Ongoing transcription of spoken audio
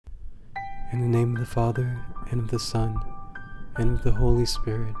In the name of the Father, and of the Son, and of the Holy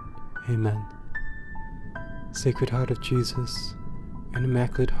Spirit. Amen. Sacred Heart of Jesus, and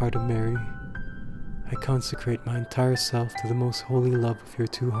Immaculate Heart of Mary, I consecrate my entire self to the most holy love of your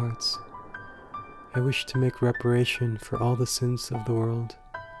two hearts. I wish to make reparation for all the sins of the world,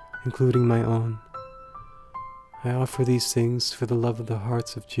 including my own. I offer these things for the love of the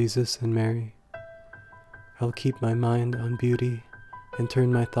hearts of Jesus and Mary. I'll keep my mind on beauty and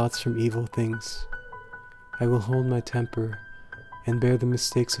turn my thoughts from evil things. I will hold my temper and bear the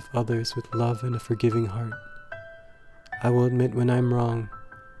mistakes of others with love and a forgiving heart. I will admit when I'm wrong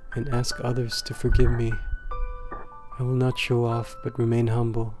and ask others to forgive me. I will not show off but remain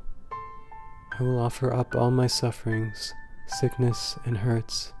humble. I will offer up all my sufferings, sickness, and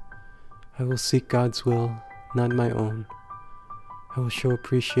hurts. I will seek God's will, not my own. I will show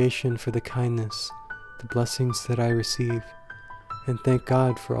appreciation for the kindness, the blessings that I receive, and thank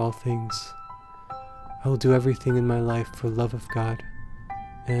God for all things. I will do everything in my life for love of God,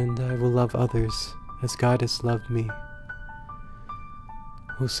 and I will love others as God has loved me.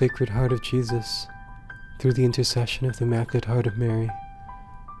 O Sacred Heart of Jesus, through the intercession of the Immaculate Heart of Mary,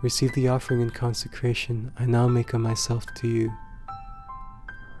 receive the offering and consecration I now make of myself to you.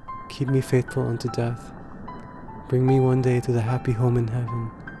 Keep me faithful unto death. Bring me one day to the happy home in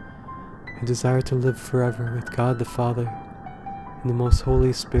heaven. I desire to live forever with God the Father and the most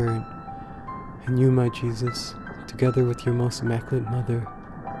Holy Spirit, and you, my Jesus, together with your most Immaculate Mother.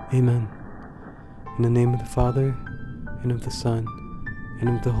 Amen. In the name of the Father, and of the Son, and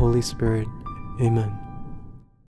of the Holy Spirit. Amen.